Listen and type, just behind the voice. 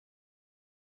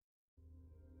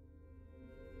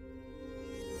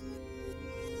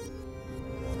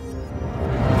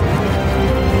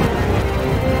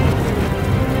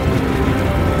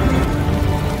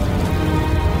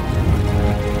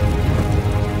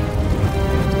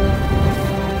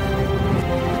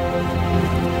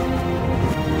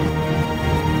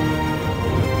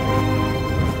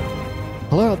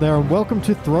there, and welcome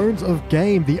to Thrones of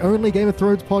Game, the only Game of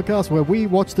Thrones podcast where we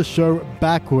watch the show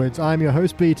backwards. I'm your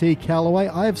host, BT Calloway.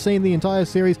 I have seen the entire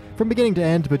series from beginning to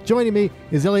end, but joining me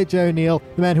is Elliot J. O'Neill,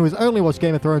 the man who has only watched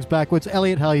Game of Thrones backwards.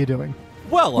 Elliot, how are you doing?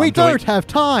 Well, we don't have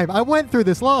time. I went through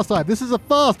this last time. This is a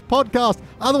fast podcast.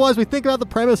 Otherwise, we think about the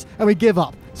premise and we give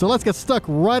up. So let's get stuck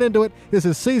right into it. This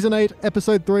is Season 8,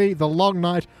 Episode 3, The Long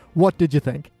Night. What did you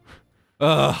think?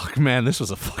 Ugh, man, this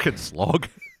was a fucking slog.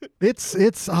 It's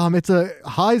a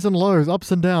highs and lows,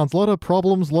 ups and downs, a lot of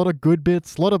problems, a lot of good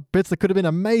bits, a lot of bits that could have been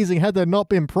amazing had there not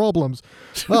been problems.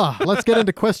 Let's get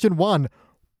into question one.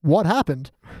 What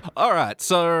happened? All right,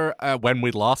 so when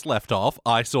we last left off,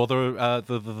 I saw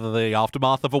the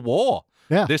aftermath of a war.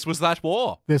 Yeah. This was that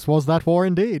war. This was that war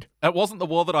indeed. It wasn't the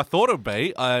war that I thought it would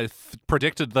be. I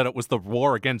predicted that it was the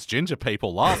war against ginger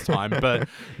people last time, but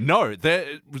no,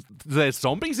 there's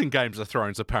zombies in Games of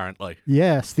Thrones, apparently.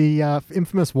 Yes, the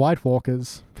infamous White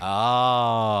Walkers.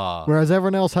 Ah. Whereas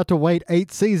everyone else had to wait 8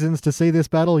 seasons to see this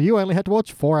battle, you only had to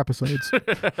watch 4 episodes.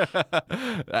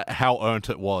 How earned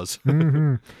it was.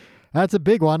 Mm-hmm. That's a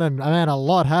big one, and man, a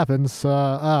lot happens.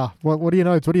 What do you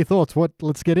know? What are your thoughts?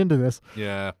 Let's get into this.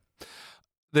 Yeah.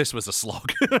 This was a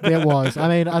slog. It was. I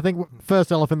mean, I think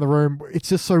first elephant in the room, it's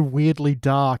just so weirdly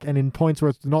dark and in points where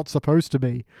it's not supposed to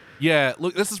be. Yeah,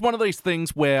 look, this is one of these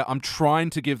things where I'm trying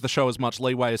to give the show as much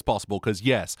leeway as possible because,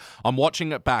 yes, I'm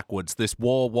watching it backwards. This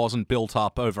war wasn't built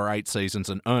up over 8 seasons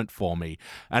and earned for me.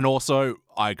 And also,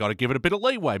 I got to give it a bit of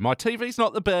leeway. My TV's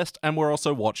not the best, and we're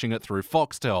also watching it through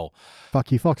Foxtel.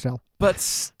 Fuck you, Foxtel. But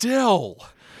still,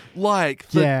 like,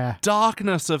 the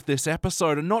darkness of this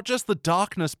episode, and not just the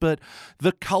darkness, but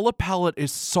the color palette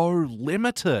is so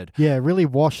limited. Yeah, really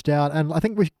washed out. And I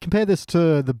think we compare this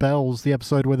to The Bells, the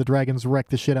episode where the dragons wrecked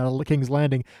the shit out of King's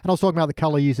Landing. And I was talking about the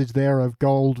color usage there of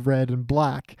gold, red, and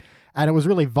black. And it was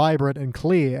really vibrant and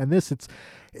clear. And this,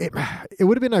 it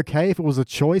would have been okay if it was a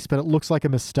choice, but it looks like a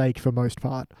mistake for most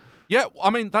part. Yeah, I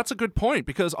mean, that's a good point,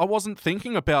 because I wasn't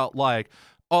thinking about, like,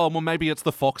 oh, well, maybe it's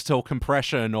the Foxtel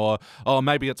compression, or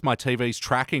maybe it's my TV's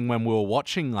tracking when we were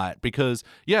watching that. Because,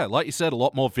 yeah, like you said, a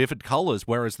lot more vivid colors,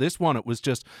 whereas this one, it was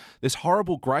just this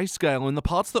horrible grayscale, and the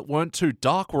parts that weren't too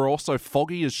dark were also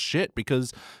foggy as shit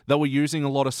because they were using a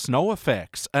lot of snow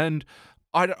effects. And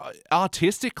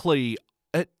artistically,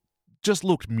 it just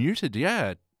looked muted,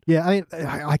 yeah. Yeah, I mean,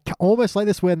 I almost like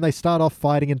this when they start off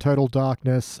fighting in total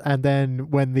darkness, and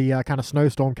then when the kind of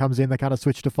snowstorm comes in, they kind of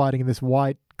switch to fighting in this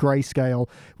white grayscale,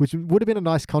 which would have been a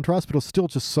nice contrast, but it was still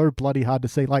just so bloody hard to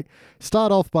see. Like,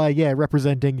 start off by,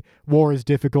 representing war is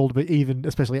difficult, but even,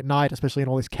 especially at night, especially in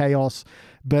all this chaos,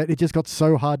 but it just got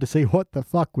so hard to see what the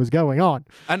fuck was going on.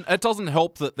 And it doesn't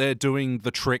help that they're doing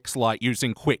the tricks like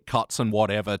using quick cuts and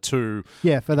whatever to...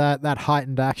 Yeah, for that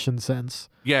heightened action sense.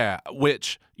 Yeah,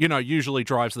 which, usually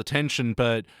drives the tension,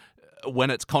 but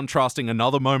when it's contrasting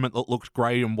another moment that looked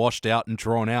grey and washed out and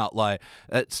drawn out, like,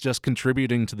 it's just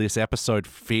contributing to this episode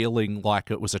feeling like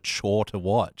it was a chore to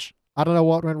watch. I don't know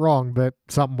what went wrong, but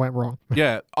something went wrong.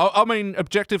 Yeah, I mean,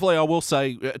 objectively, I will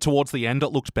say, towards the end,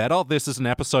 it looked better. This is an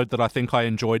episode that I think I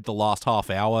enjoyed the last half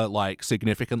hour, like,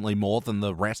 significantly more than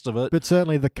the rest of it. But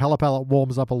certainly the color palette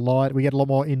warms up a lot. We get a lot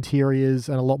more interiors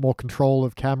and a lot more control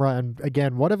of camera. And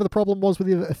again, whatever the problem was with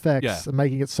the effects and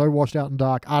making it so washed out and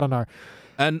dark, I don't know.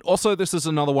 And also, this is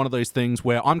another one of those things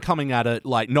where I'm coming at it,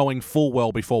 like, knowing full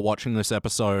well before watching this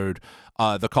episode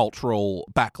the cultural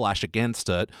backlash against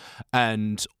it,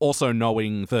 and also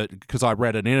knowing that, because I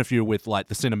read an interview with, like,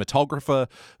 the cinematographer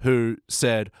who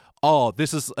said, oh,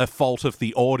 this is a fault of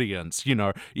the audience.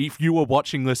 If you were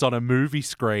watching this on a movie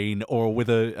screen or with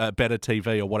a better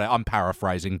TV or whatever, I'm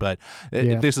paraphrasing, but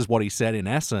this is what he said in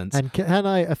essence. And can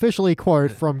I officially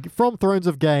quote from Thrones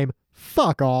of Game,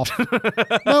 fuck off.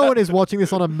 No one is watching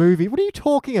this on a movie. What are you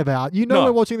talking about? No.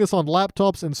 We're watching this on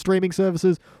laptops and streaming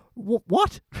services.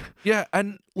 What? Yeah,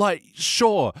 and, like,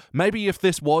 sure, maybe if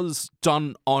this was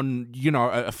done on, a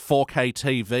 4K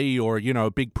TV or,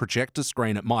 a big projector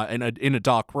screen, it might, in a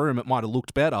dark room, it might have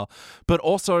looked better. But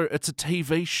also, it's a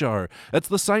TV show. It's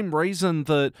the same reason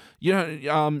that,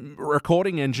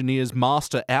 recording engineers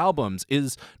master albums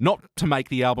is not to make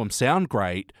the album sound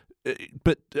great,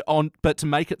 but to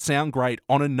make it sound great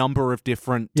on a number of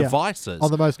different devices, on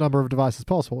the most number of devices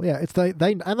possible. Yeah, it's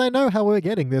they know how we're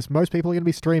getting this. Most people are going to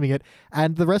be streaming it,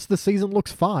 and the rest of the season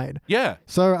looks fine. Yeah.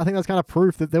 So I think that's kind of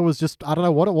proof that there was just, I don't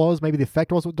know what it was. Maybe the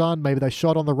effect wasn't done. Maybe they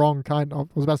shot on the wrong kind. I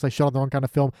was about to say shot on the wrong kind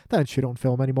of film. They don't shoot on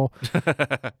film anymore.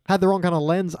 Had the wrong kind of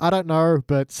lens. I don't know,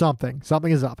 but something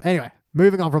is up. Anyway.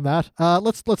 moving on from that,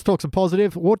 let's talk some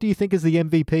positive. What do you think is the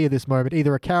MVP of this moment?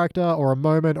 Either a character or a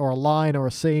moment or a line or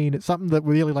a scene, something that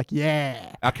really like,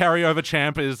 yeah. Our carryover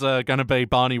champ is going to be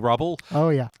Barney Rubble. Oh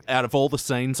yeah. Out of all the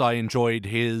scenes, I enjoyed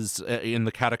his in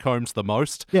the catacombs the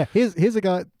most. Yeah, here's a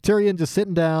guy, Tyrion, just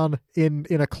sitting down in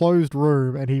a closed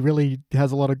room, and he really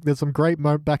has there's some great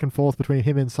back and forth between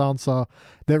him and Sansa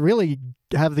that really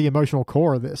have the emotional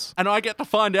core of this. And I get to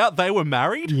find out they were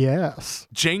married? Yes.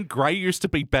 Jean Grey used to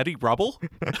be Betty Rubble?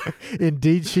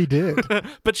 Indeed she did.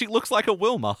 But she looks like a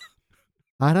Wilma.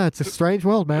 I know, it's a strange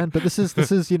world, man, but this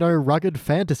is rugged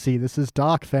fantasy. This is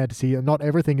dark fantasy, and not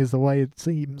everything is the way it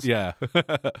seems. Yeah.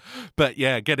 But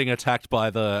yeah, getting attacked by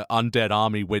the undead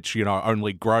army, which,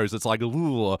 only grows, it's like,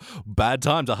 ooh, bad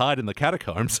time to hide in the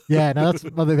catacombs. Yeah, now that's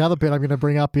the other bit I'm going to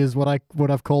bring up is what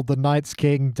I've called the Night's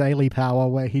King daily power,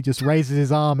 where he just raises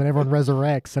his arm and everyone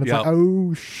resurrects, and it's like,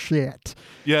 oh shit.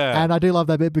 Yeah. And I do love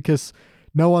that bit because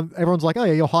everyone's like, oh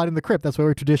yeah, you'll hide in the crypt. That's where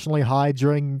we traditionally hide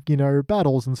during,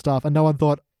 battles and stuff. And no one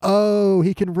thought, oh,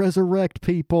 he can resurrect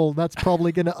people. That's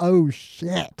probably going to, oh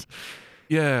shit.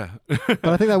 Yeah. But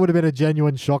I think that would have been a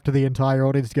genuine shock to the entire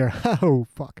audience to go, oh,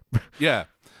 fuck. Yeah.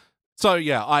 So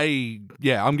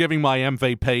I'm giving my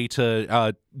MVP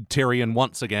to Tyrion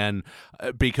once again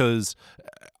because,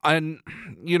 and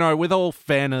with all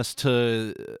fairness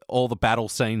to all the battle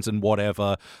scenes and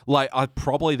whatever,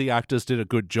 probably the actors did a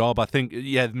good job. I think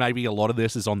maybe a lot of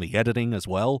this is on the editing as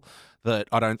well. That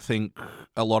I don't think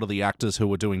a lot of the actors who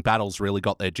were doing battles really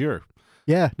got their due.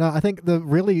 Yeah, no, I think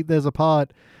there's a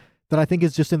part that I think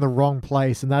is just in the wrong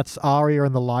place, and that's Arya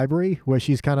in the library, where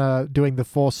she's kind of doing the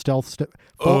forced stealth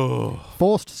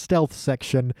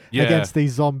section against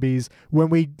these zombies, when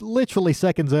we literally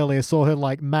seconds earlier saw her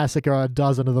massacre a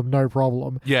dozen of them, no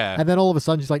problem. Yeah. And then all of a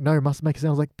sudden she's like, no, must make a sound.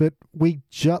 I was like, but we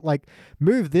just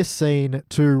move this scene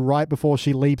to right before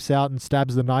she leaps out and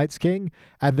stabs the Night's King,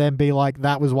 and then be like,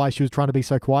 that was why she was trying to be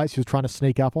so quiet. She was trying to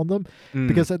sneak up on them.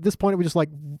 Because at this point it was just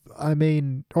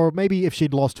or maybe if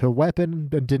she'd lost her weapon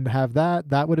and didn't have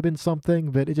that would have been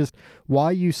something, but why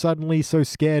are you suddenly so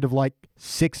scared of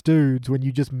 6 dudes when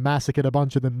you just massacred a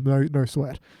bunch of them, no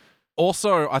sweat?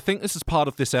 Also, I think this is part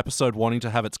of this episode wanting to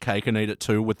have its cake and eat it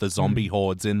too with the zombie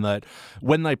hordes, in that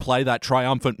when they play that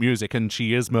triumphant music and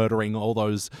she is murdering all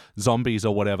those zombies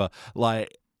or whatever,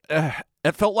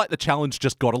 it felt like the challenge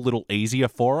just got a little easier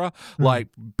for her.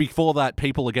 Before that,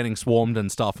 people are getting swarmed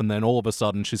and stuff, and then all of a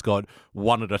sudden she's got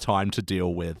one at a time to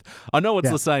deal with. I know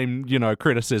it's the same,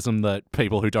 criticism that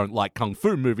people who don't like kung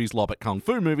fu movies lob at kung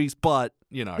fu movies, but,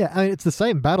 Yeah, I mean, it's the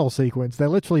same battle sequence. They're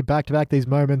literally back-to-back these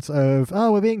moments of,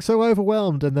 oh, we're being so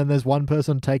overwhelmed, and then there's one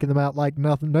person taking them out like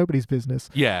nobody's business.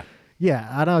 Yeah. Yeah,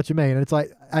 I know what you mean. And it's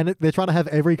they're trying to have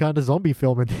every kind of zombie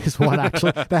film in this one,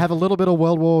 actually. They have a little bit of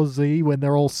World War Z when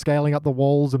they're all scaling up the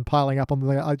walls and piling up on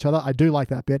each other. I do like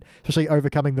that bit, especially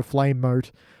overcoming the flame moat,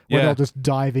 where they're just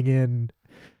diving in.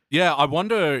 Yeah, I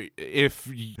wonder if,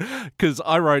 because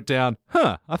I wrote down,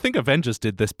 I think Avengers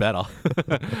did this better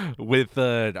with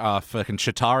fucking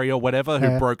Chitauri or whatever,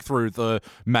 who broke through the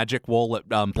magic wall at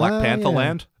Black Panther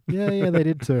Land. Yeah, they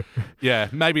did too. Yeah,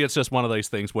 maybe it's just one of these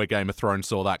things where Game of Thrones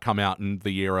saw that come out in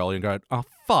the year earlier and go, oh,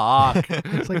 fuck.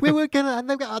 It's like, we were gonna, and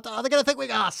they're gonna think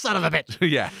son of a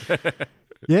bitch. Yeah.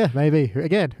 Yeah, maybe.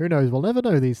 Again, who knows? We'll never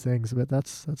know these things, but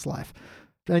that's life.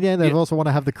 And yeah, they also want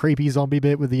to have the creepy zombie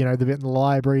bit with the bit in the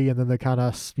library, and then the kind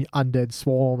of undead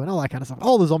swarm and all that kind of stuff.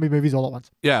 All the zombie movies all at once.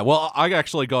 Yeah, well, I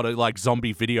actually got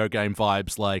zombie video game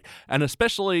vibes, and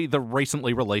especially the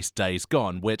recently released Days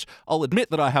Gone, which I'll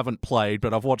admit that I haven't played,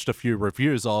 but I've watched a few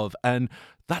reviews of, and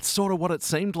that's sort of what it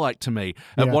seemed like to me.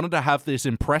 It wanted to have this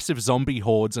impressive zombie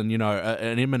hordes and,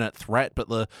 an imminent threat, but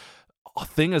the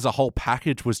thing as a whole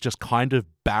package was just kind of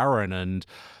barren and...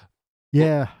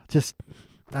 Yeah, just...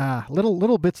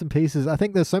 little bits and pieces. I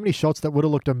think there's so many shots that would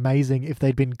have looked amazing if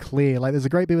they'd been clear. There's a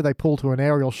great bit where they pull to an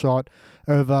aerial shot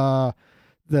of the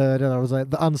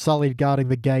Unsullied guarding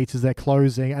the gates as they're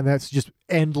closing, and that's just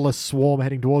endless swarm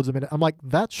heading towards them. And I'm like,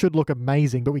 that should look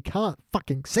amazing, but we can't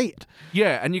fucking see it.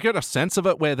 Yeah, and you get a sense of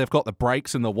it where they've got the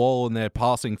breaks in the wall and they're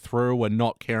passing through and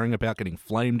not caring about getting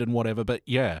flamed and whatever. But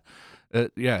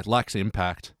it lacks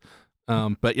impact.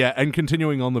 But yeah, and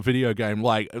continuing on the video game,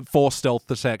 forced stealth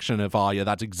detection of Arya,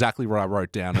 that's exactly what I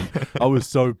wrote down, and I was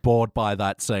so bored by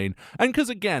that scene. And because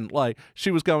again,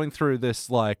 she was going through this,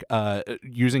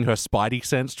 using her spidey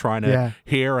sense, trying to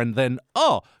hear, and then,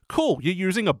 oh, cool, you're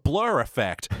using a blur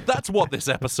effect. That's what this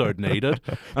episode needed.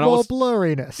 And more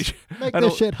blurriness. Make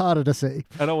this shit harder to see.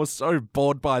 And I was so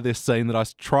bored by this scene that I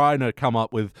was trying to come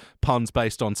up with puns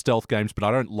based on stealth games, but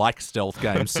I don't like stealth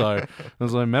games. So I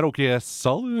was like, Metal Gear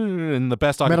Solid, and the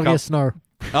best I could Metal Gear Snow.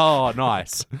 Oh,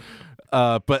 nice.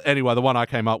 But anyway, the one I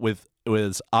came up with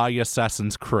was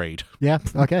Assassin's Creed. Yeah,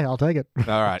 okay, I'll take it.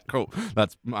 All right, cool.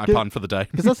 That's my pun for the day.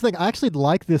 Because that's the thing, I actually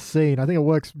like this scene. I think it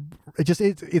works.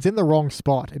 It's in the wrong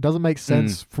spot. It doesn't make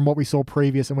sense from what we saw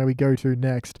previous and where we go to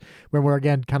next, when we're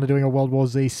again kind of doing a World War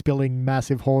Z, spilling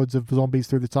massive hordes of zombies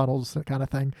through the tunnels, that kind of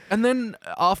thing. And then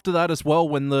after that as well,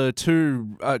 when the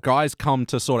two guys come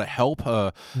to sort of help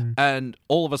her, and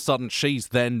all of a sudden she's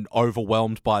then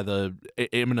overwhelmed by the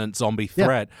imminent zombie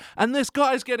threat, and this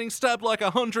guy's getting stabbed like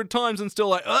 100 times and still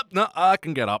like, oh, no, I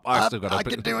can get up. I still got I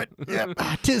can do it. Yeah,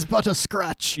 'tis but a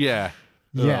scratch. Yeah.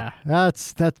 Yeah,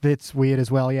 that bit's weird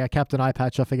as well. Yeah, Captain Eye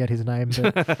Patch, I forget his name,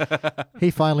 but he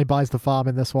finally buys the farm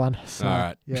in this one. So, all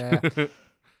right. Yeah.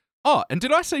 Oh, and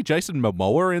did I see Jason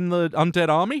Momoa in the Undead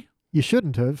Army? You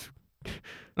shouldn't have.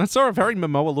 I saw a very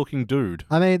Momoa-looking dude.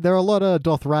 I mean, there are a lot of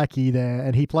Dothraki there,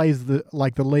 and he plays the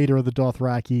leader of the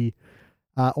Dothraki,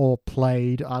 or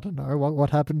played. I don't know what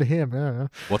happened to him. I don't know.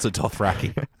 What's a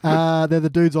Dothraki? They're the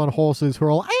dudes on horses who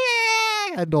are all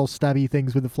and all stabby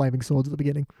things with the flaming swords at the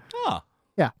beginning. Ah.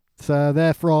 Yeah, so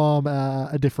they're from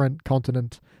a different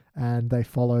continent, and they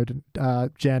followed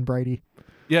Jan Brady.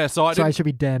 Yeah, so I Sorry, it didn't... should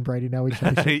be Dan Brady now.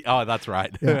 Oh, that's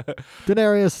right. Yeah.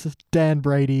 Daenerys, Dan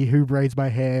Brady, who braids my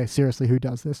hair? Seriously, who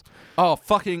does this? Oh,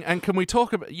 fucking... And can we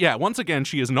talk about... Yeah, once again,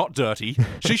 she is not dirty.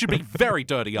 She should be very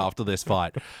dirty after this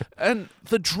fight. And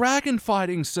the dragon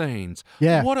fighting scenes.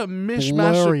 Yeah. What a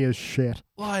mishmash. Blurry as shit.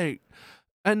 Like...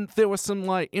 And there were some,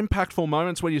 like, impactful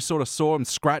moments where you sort of saw him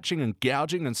scratching and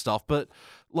gouging and stuff, but,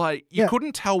 like, you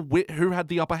couldn't tell who had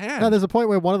the upper hand. No, there's a point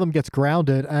where one of them gets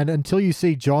grounded, and until you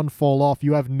see Jon fall off,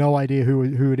 you have no idea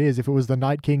who it is, if it was the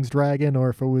Night King's dragon or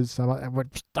if it was some... I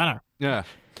don't know. Yeah.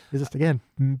 It's just, again,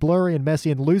 blurry and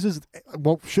messy, and loses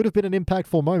what should have been an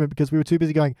impactful moment because we were too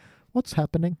busy going, what's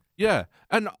happening? Yeah.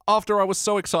 And after I was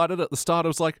so excited at the start, I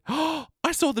was like, oh,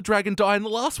 I saw the dragon die in the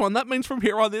last one. That means from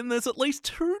here on in, there's at least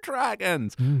 2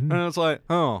 dragons. And I was like,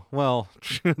 oh, well,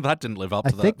 that didn't live up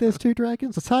to that. I think there's 2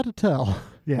 dragons. It's hard to tell.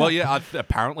 Yeah. Well, yeah,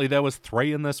 apparently there was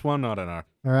 3 in this one. I don't know.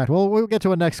 All right, well, we'll get to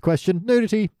our next question.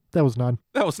 Nudity. There was none.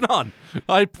 There was none.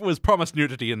 I was promised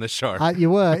nudity in this show.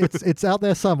 You were. It's out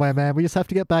there somewhere, man. We just have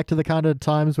to get back to the kind of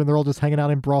times when they're all just hanging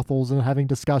out in brothels and having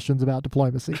discussions about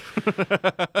diplomacy.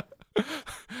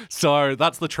 So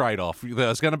that's the trade-off.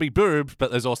 There's going to be boobs, but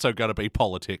there's also going to be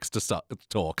politics to start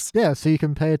talks. Yeah, so you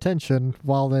can pay attention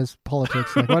while there's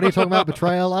politics. Like, what are you talking about?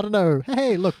 Betrayal? I don't know.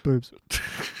 Hey, look, boobs.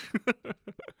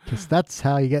 Because that's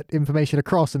how you get information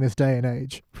across in this day and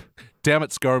age. Damn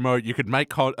it, ScoMo, you could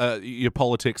make your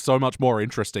politics so much more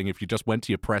interesting if you just went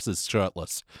to your presses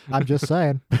shirtless. I'm just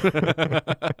saying.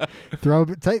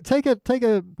 Take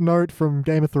a note from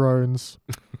Game of Thrones.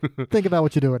 Think about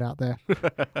what you're doing out there.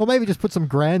 Or maybe just put some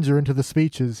grandeur into the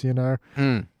speeches, you know.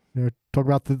 You know, talk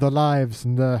about the lives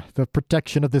and the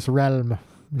protection of this realm.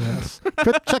 Yes.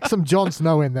 Check some Jon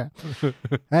Snow in there.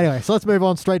 Anyway, so let's move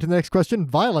on straight to the next question.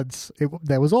 Violence.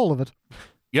 There was all of it.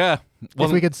 Yeah. Well,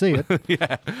 if we could see it.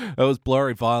 Yeah. It was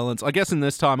blurry violence. I guess in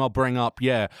this time I'll bring up,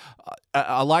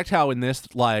 I liked how in this,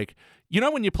 like, you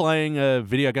know when you're playing a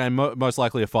video game, most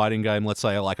likely a fighting game, let's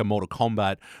say like a Mortal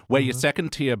Kombat, where your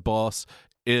second tier boss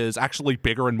is actually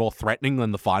bigger and more threatening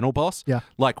than the final boss. Yeah.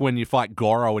 Like when you fight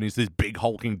Goro and he's this big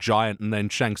hulking giant, and then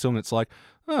Shang Tsung, it's like,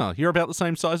 oh, you're about the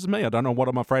same size as me. I don't know what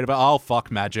I'm afraid about. Oh,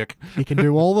 fuck magic. He can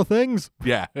do all the things.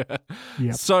 Yeah.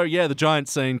 Yep. So, yeah, the giant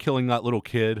scene killing that little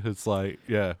kid, it's like,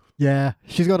 yeah. Yeah,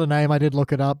 she's got a name. I did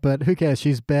look it up, but who cares?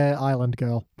 She's Bear Island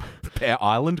Girl. Bear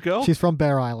Island Girl? She's from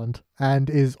Bear Island and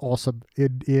is awesome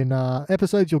in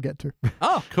episodes you'll get to.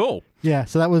 Oh, cool. Yeah,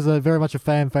 so that was very much a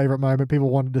fan favorite moment. People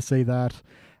wanted to see that.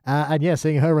 And yeah,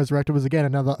 seeing her resurrected was again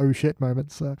another oh shit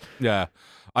moment. So yeah,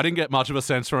 I didn't get much of a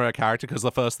sense from her character because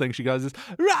the first thing she goes is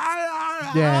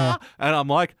yeah, and I'm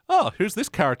like, oh, who's this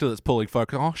character that's pulling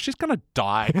focus? Oh, she's gonna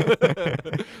die.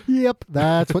 Yep,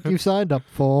 that's what you signed up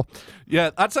for. Yeah,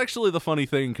 that's actually the funny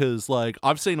thing because like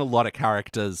I've seen a lot of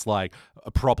characters, like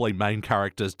probably main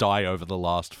characters, die over the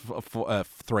last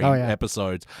 3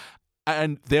 episodes.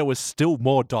 And there was still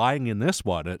more dying in this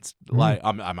one. It's like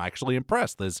I'm actually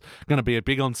impressed. There's going to be a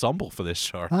big ensemble for this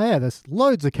show. Oh yeah, there's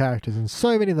loads of characters and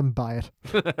so many of them buy it.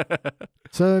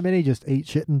 So many just eat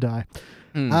shit and die.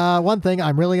 One thing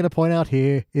I'm really going to point out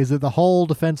here is that the whole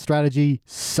defense strategy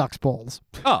sucks balls.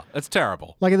 Oh, it's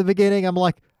terrible. Like at the beginning, I'm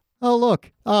like, oh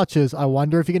look, archers. I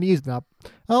wonder if you're going to use them up.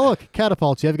 Oh look,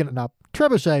 catapults. You ever going to up?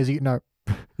 Trebuchets. No.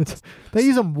 They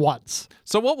use them once.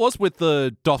 So what was with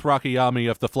the Dothraki army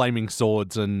of the flaming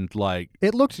swords and like...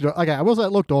 It looked okay. I will say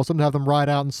it looked awesome to have them ride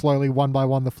out and slowly one by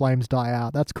one the flames die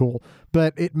out. That's cool,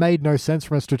 but it made no sense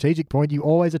from a strategic point. You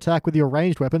always attack with your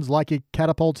ranged weapons, like your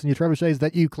catapults and your trebuchets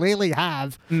that you clearly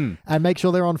have, and make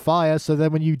sure they're on fire. So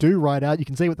then when you do ride out, you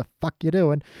can see what the fuck you're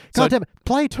doing. God damn it!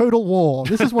 Play Total War.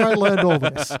 This is where I learned all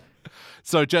this.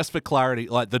 So just for clarity,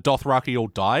 like the Dothraki all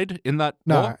died in that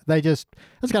No, war? they just,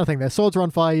 that's the kind of thing. Their swords are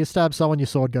on fire, you stab someone, your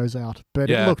sword goes out. But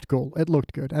Yeah. it looked cool. It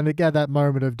looked good. And it gave that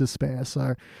moment of despair.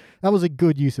 So that was a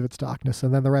good use of its darkness.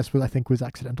 And then the rest, I think, was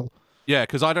accidental. Yeah,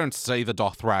 because I don't see the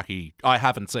Dothraki. I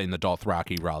haven't seen the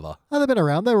Dothraki, rather. Oh, they've been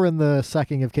around. They were in the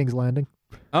sacking of King's Landing.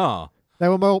 Oh. They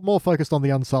were more focused on the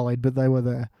Unsullied, but they were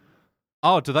there.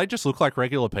 Oh, do they just look like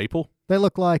regular people? They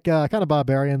look like kind of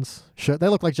barbarians. Sure, they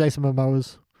look like Jason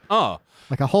Momoas. Oh.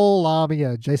 Like a whole army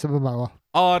of Jason Momoa.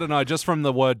 Oh, I don't know. Just from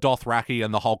the word Dothraki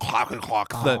and the whole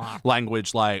the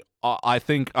language, like, I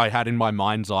think I had in my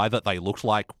mind's eye that they looked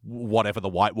like whatever the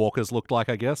White Walkers looked like,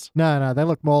 I guess. No, they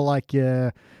look more like,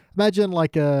 imagine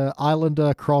like a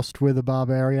Islander crossed with a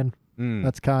barbarian.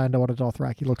 That's kind of what a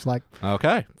Dothraki looks like.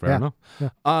 Okay, fair enough.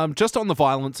 Yeah. Just on the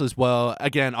violence as well,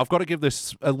 again, I've got to give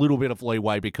this a little bit of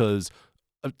leeway because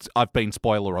I've been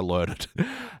spoiler alerted.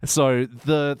 So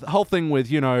the whole thing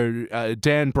with,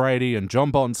 Dan Brady and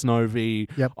Jon Bon Snowy,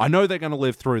 Yep. I know they're going to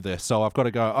live through this, so I've got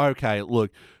to go, okay,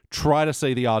 look, try to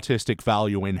see the artistic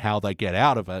value in how they get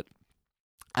out of it.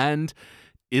 And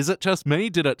is it just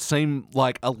me? Did it seem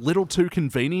like a little too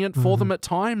convenient for them at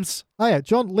times? Oh yeah,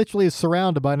 John literally is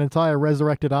surrounded by an entire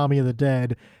resurrected army of the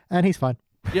dead, and he's fine.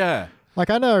 Yeah. Like,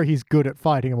 I know he's good at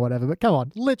fighting and whatever, but come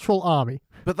on, literal army.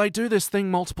 But they do this thing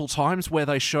multiple times where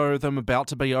they show them about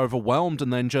to be overwhelmed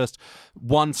and then just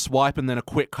one swipe and then a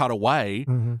quick cut away.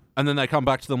 And then they come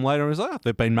back to them later and it's like,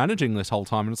 they've been managing this whole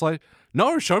time. And it's like,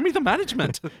 no, show me the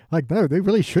management. Like, no, they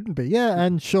really shouldn't be. Yeah,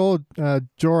 and sure, Jorah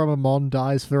Mormont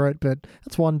dies for it, but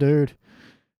that's one dude.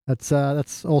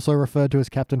 That's also referred to as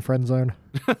Captain Friendzone.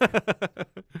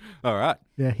 All right.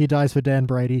 Yeah, he dies for Dan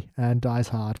Brady and dies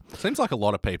hard. Seems like a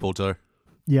lot of people do.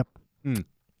 Yep.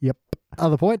 Yep.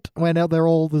 Other point, when out there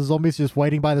all the zombies just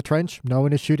waiting by the trench, no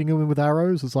one is shooting them with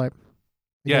arrows. It's like,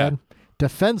 again,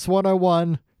 Defense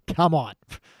 101, come on.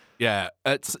 Yeah,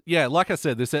 like I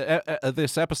said,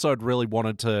 this episode really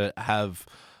wanted to have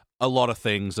a lot of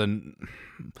things and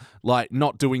like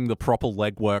not doing the proper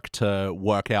legwork to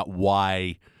work out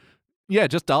why. Yeah,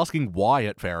 just asking why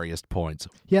at various points.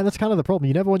 Yeah, that's kind of the problem.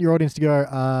 You never want your audience to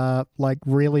go, like,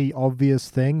 really obvious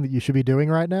thing that you should be doing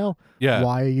right now. Yeah.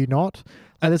 Why are you not?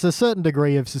 And there's a certain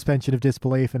degree of suspension of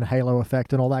disbelief and halo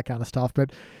effect and all that kind of stuff.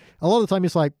 But a lot of the time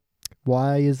it's like,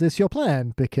 why is this your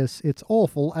plan? Because it's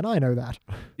awful, and I know that.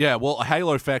 Yeah, well, a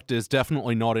halo effect is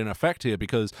definitely not in effect here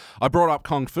because I brought up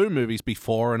Kung Fu movies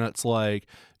before, and it's like,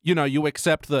 you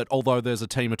accept that although there's a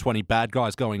team of 20 bad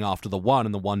guys going after the one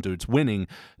and the one dude's winning,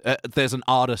 there's an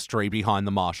artistry behind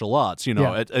the martial arts.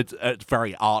 It's a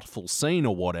very artful scene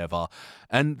or whatever.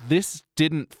 And this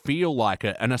didn't feel like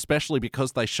it, and especially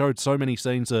because they showed so many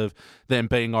scenes of them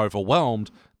being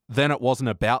overwhelmed, then it wasn't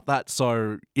about that.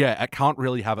 So, yeah, it can't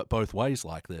really have it both ways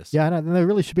like this. Yeah, no, they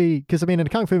really should be, because, I mean, in a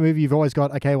Kung Fu movie, you've always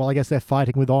got, okay, well, I guess they're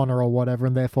fighting with honor or whatever,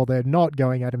 and therefore they're not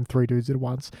going at him three dudes at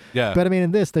once. Yeah. But, I mean,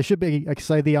 in this, there should be, like,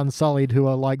 say, the Unsullied, who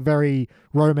are, like, very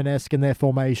Romanesque in their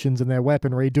formations and their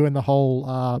weaponry, doing the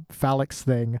whole phalanx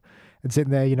thing, and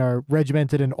sitting there,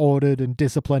 regimented and ordered and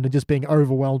disciplined and just being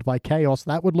overwhelmed by chaos.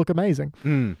 That would look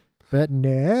amazing. But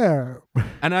no.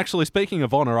 And actually, speaking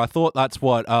of honor, I thought that's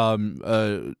what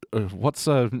what's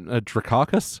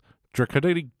Dracarchus?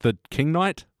 Dracarchus, the King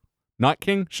Knight? Night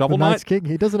King? Shovel The Knight? Night's King.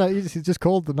 He doesn't know, he's just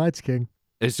called the Night's King.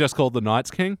 It's just called the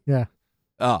Night's King? Yeah.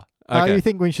 Ah, okay. You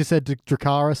think when she said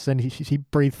Dracarys and he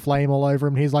breathed flame all over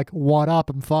him, and he's like, what up?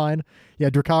 I'm fine. Yeah,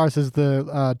 Dracarys is the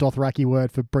Dothraki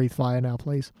word for breathe fire now,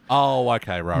 please. Oh,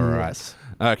 okay, right. Yes.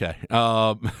 Okay.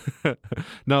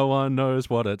 No one knows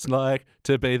what it's like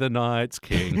to be the Night's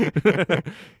King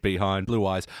behind blue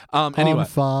eyes. Anyway. On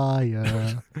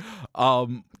fire.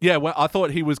 Yeah, well, I thought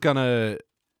he was gonna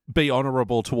be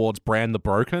honorable towards Bran the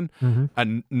Broken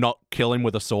and not kill him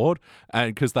with a sword,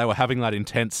 and because they were having that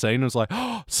intense scene, it was like,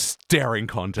 staring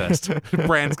contest.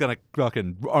 Bran's gonna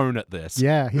fucking own at this.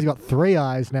 Yeah, he's got 3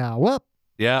 eyes now. Whoop.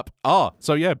 Yep. Oh,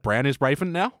 so yeah, Bran is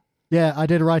Raven now? Yeah, I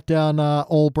did write down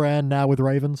all Bran now with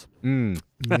ravens.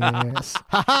 Yes.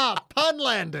 Haha, pun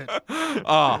landed.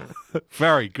 Oh,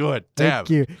 very good. Damn. Thank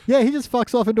you. Yeah, he just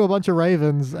fucks off into a bunch of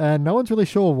ravens, and no one's really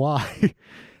sure why.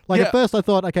 At first I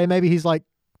thought, okay, maybe he's like,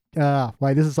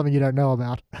 wait, this is something you don't know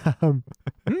about.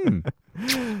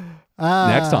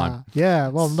 Next time. Yeah,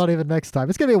 well, not even next time.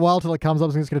 It's going to be a while till it comes up,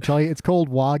 so I'm just going to tell you. It's called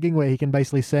warging, where he can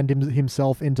basically send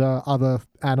himself into other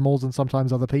animals and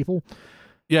sometimes other people.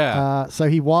 Yeah. So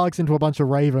he wargs into a bunch of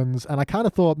ravens, and I kind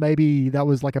of thought maybe that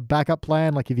was like a backup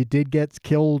plan. Like if he did get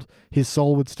killed, his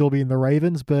soul would still be in the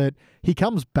ravens, but he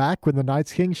comes back when the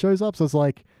Night's King shows up, so it's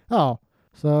like, oh,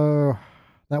 so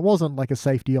that wasn't like a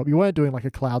safety op. You weren't doing like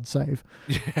a cloud save.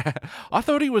 Yeah, I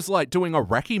thought he was like doing a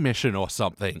recce mission or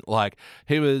something. Like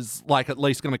he was like at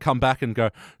least going to come back and go,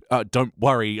 "Don't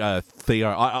worry, Theo."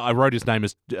 I wrote his name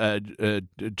as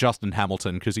Justin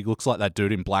Hamilton because he looks like that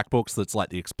dude in Black Books that's like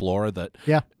the explorer that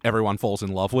everyone falls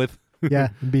in love with. Yeah,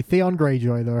 it'd be Theon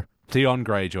Greyjoy though. Theon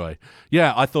Greyjoy.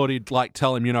 Yeah, I thought he'd like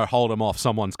tell him, hold him off,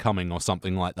 someone's coming or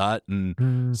something like that,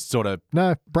 and sort of.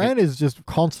 No, Bran is just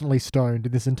constantly stoned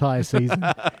in this entire season.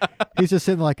 He's just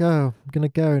sitting like, oh, I'm gonna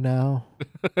go now.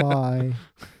 Bye.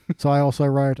 So I also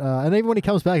wrote, and even when he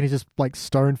comes back, he's just like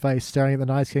stone faced staring at the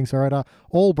Night's King. So I wrote,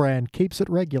 all Bran keeps it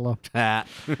regular.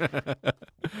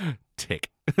 Tick.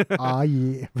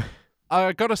 Yeah.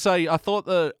 I gotta say, I thought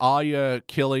the Arya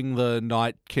killing the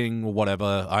Night King or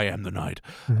whatever, I am the Night,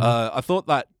 I thought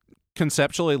that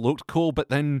conceptually looked cool, but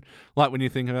then, like, when you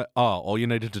think of it, all you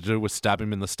needed to do was stab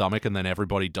him in the stomach and then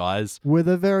everybody dies. With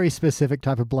a very specific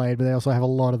type of blade, but they also have a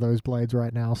lot of those blades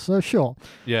right now, so sure.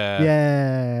 Yeah.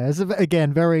 Yeah. It's,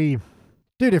 again, very...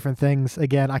 Two different things.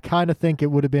 Again, I kind of think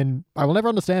it would have been... I will never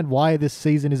understand why this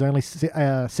season is only 6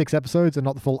 episodes and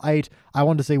not the full 8. I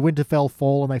want to see Winterfell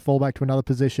fall and they fall back to another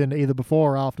position either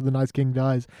before or after the Night's King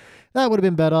dies. That would have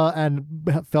been better and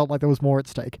felt like there was more at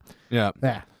stake. Yeah.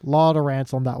 Yeah. A lot of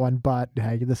rants on that one, but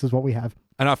hey, this is what we have.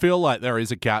 And I feel like there is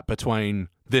a gap between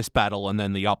this battle and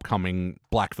then the upcoming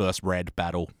Black vs. Red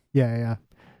battle. Yeah.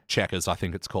 Checkers, I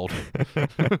think it's called.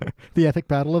 The epic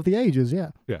battle of the ages, yeah.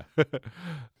 Yeah.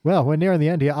 Well, we're nearing the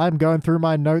end here. I'm going through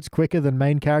my notes quicker than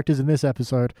main characters in this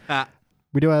episode.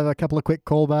 We do have a couple of quick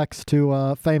callbacks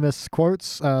to famous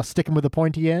quotes. Sticking with the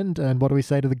pointy end, and what do we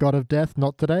say to the god of death?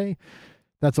 Not today.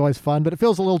 That's always fun, but it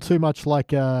feels a little too much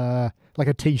like a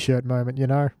T-shirt moment,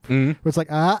 Where it's like,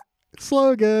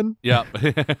 slogan. Yep.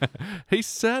 He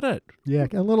said it. Yeah,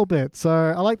 a little bit. So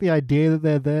I like the idea that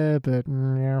they're there, but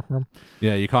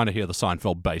yeah, you kind of hear the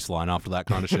Seinfeld bass line after that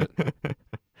kind of shit.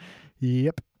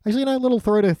 Yep. Actually, a little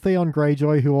throw to Theon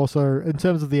Greyjoy, who also, in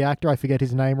terms of the actor, I forget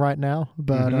his name right now,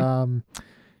 but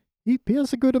he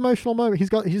has a good emotional moment. He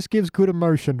just gives good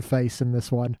emotion face in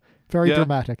this one. Very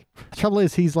dramatic. The trouble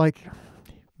is, he's like,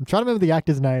 I'm trying to remember the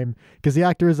actor's name because the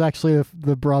actor is actually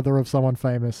the brother of someone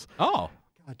famous. Oh.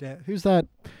 God damn. Who's that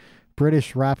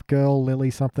British rap girl,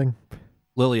 Lily something?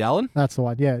 Lily Allen? That's the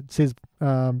one. Yeah, it's his.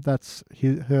 That's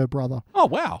her brother. Oh,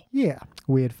 wow. Yeah,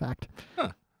 weird fact. Huh.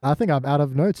 I think I'm out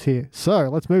of notes here. So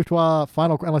let's move to our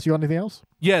final. Unless you got anything else?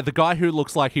 Yeah, the guy who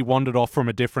looks like he wandered off from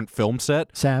a different film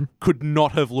set. Sam. Could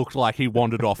not have looked like he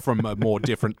wandered off from a more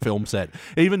different film set.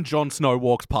 Even Jon Snow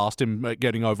walks past him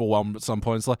getting overwhelmed at some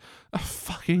point. It's like,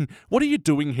 fucking, what are you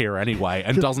doing here anyway?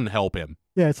 And doesn't help him.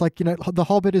 Yeah, it's like, The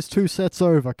Hobbit is 2 sets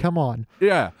over. Come on.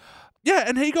 Yeah. Yeah,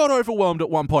 and he got overwhelmed at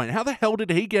one point. How the hell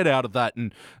did he get out of that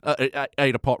and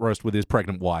ate a pot roast with his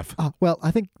pregnant wife? Well,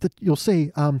 I think that you'll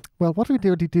see. What he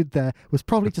did there was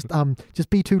probably just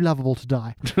be too lovable to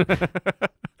die.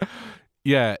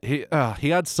 Yeah, he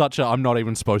had such a I'm not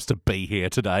even supposed to be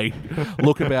here today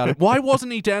look about it. Why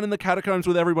wasn't he down in the catacombs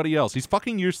with everybody else? He's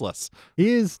fucking useless. He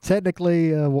is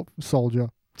technically a soldier.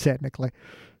 Technically.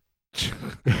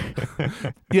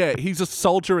 Yeah, he's a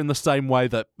soldier in the same way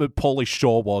that Pauly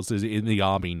Shore was in the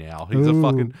army now. He's a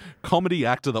fucking comedy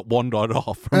actor that wandered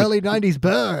off. Early 90s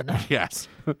burn. Yes.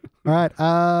 All right.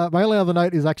 My only other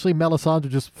note is actually Melisandre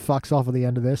just fucks off at the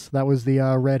end of this. That was the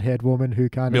redhead woman who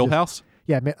kind of... Milhouse?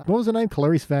 Yeah, what was her name?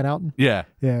 Clarice Van Houten? Yeah.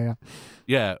 Yeah.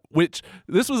 Yeah, which,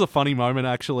 this was a funny moment,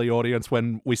 actually, audience,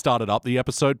 when we started up the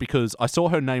episode, because I saw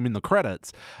her name in the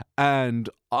credits, and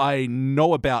I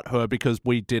know about her because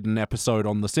we did an episode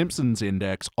on the Simpsons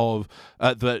Index of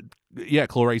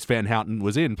Clarice Van Houten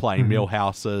was in playing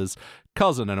Milhouse's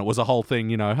cousin, and it was a whole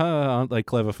thing, aren't they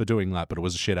clever for doing that, but it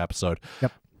was a shit episode.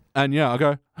 Yep. And yeah, I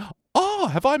go,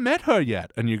 have I met her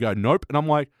yet? And you go, nope. And I'm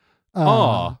like,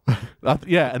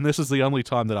 yeah, and this is the only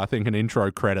time that I think an intro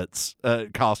credits,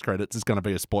 cast credits, is going to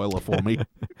be a spoiler for me.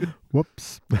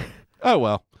 Whoops. Oh,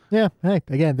 well. Yeah, hey,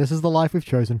 again, this is the life we've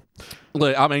chosen.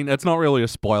 Look, I mean, it's not really a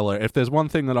spoiler. If there's one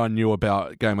thing that I knew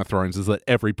about Game of Thrones is that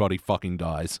everybody fucking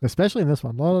dies. Especially in this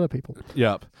one. A lot of people.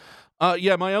 Yep.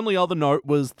 My only other note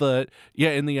was that,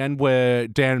 in the end where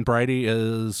Dan Brady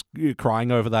is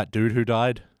crying over that dude who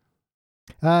died.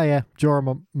 Yeah,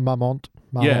 Jorah Mormont.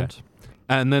 Yeah.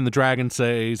 And then the dragon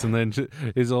sees, and then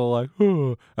he's all like,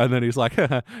 oh. And then he's like,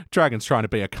 dragon's trying to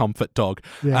be a comfort dog.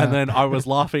 Yeah. And then I was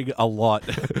laughing a lot.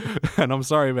 And I'm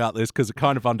sorry about this because it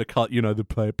kind of undercut,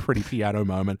 the pretty piano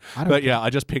moment. But yeah, I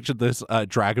just pictured this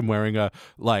dragon wearing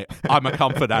I'm a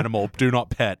comfort animal, do not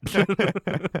pet.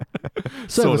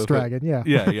 Service dragon, yeah.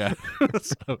 Yeah.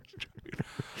 So,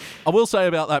 I will say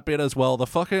about that bit as well,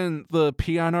 the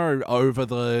piano over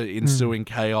the ensuing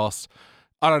chaos.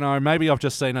 I don't know, maybe I've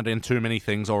just seen it in too many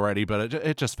things already, but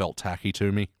it just felt tacky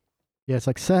to me. Yeah, it's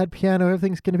like sad piano,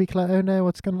 everything's going to be clear. Oh no,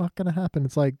 what's not going to happen?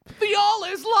 It's like... The all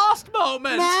is lost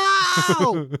moment!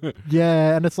 No!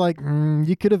 Yeah, and it's like,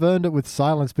 you could have earned it with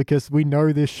silence because we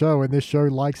know this show, and this show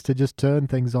likes to just turn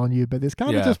things on you, but this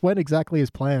kind of just went exactly as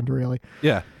planned, really.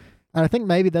 Yeah. And I think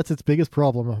maybe that's its biggest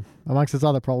problem amongst its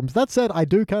other problems. That said, I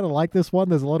do kind of like this one.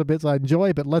 There's a lot of bits I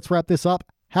enjoy, but let's wrap this up.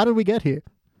 How did we get here?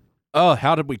 Oh,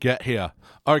 how did we get here?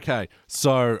 Okay,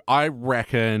 so I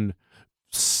reckon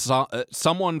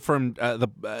someone from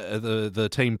the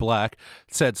Team Black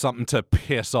said something to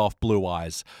piss off Blue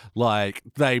Eyes. Like,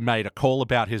 they made a call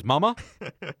about his mama.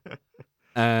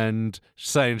 And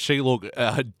saying she looked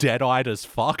dead-eyed as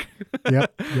fuck.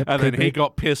 Yep. And then he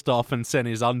got pissed off and sent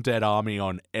his undead army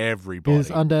on everybody. His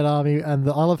undead army, and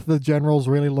all of the generals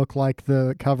really look like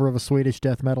the cover of a Swedish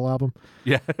death metal album.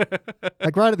 Yeah.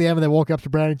 Like right at the end when they walk up to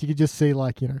Brandon, you could just see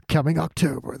coming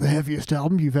October, the heaviest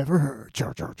album you've ever heard.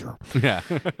 Char, char, char. Yeah.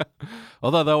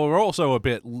 Although they were also a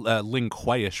bit Lin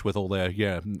Kuei-ish with all their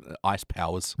ice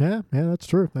powers. Yeah, that's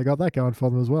true. They got that going for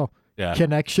them as well. Yeah.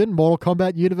 Connection, Mortal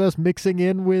Kombat universe mixing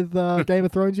in with Game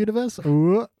of Thrones universe.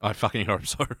 Ooh. I fucking hope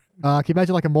so. Can you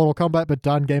imagine like a Mortal Kombat but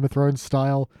done Game of Thrones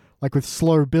style, like with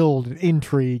slow build and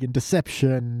intrigue and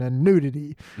deception and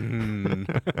nudity?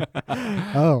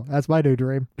 Oh, that's my new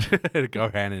dream. Go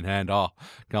hand in hand. Oh,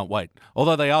 can't wait.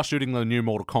 Although they are shooting the new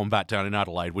Mortal Kombat down in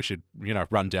Adelaide, we should,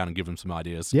 run down and give them some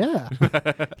ideas. Yeah.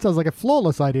 Sounds like a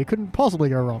flawless idea. Couldn't possibly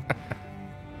go wrong.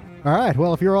 All right,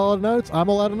 well, if you're all out of notes, I'm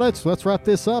all out of notes. So let's wrap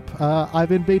this up. I've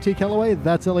been BT Calloway.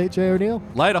 That's Elliot J. O'Neill.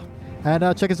 Later. And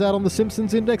check us out on the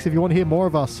Simpsons Index if you want to hear more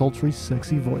of our sultry,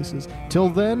 sexy voices. Till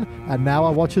then, and now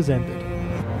our watch has ended.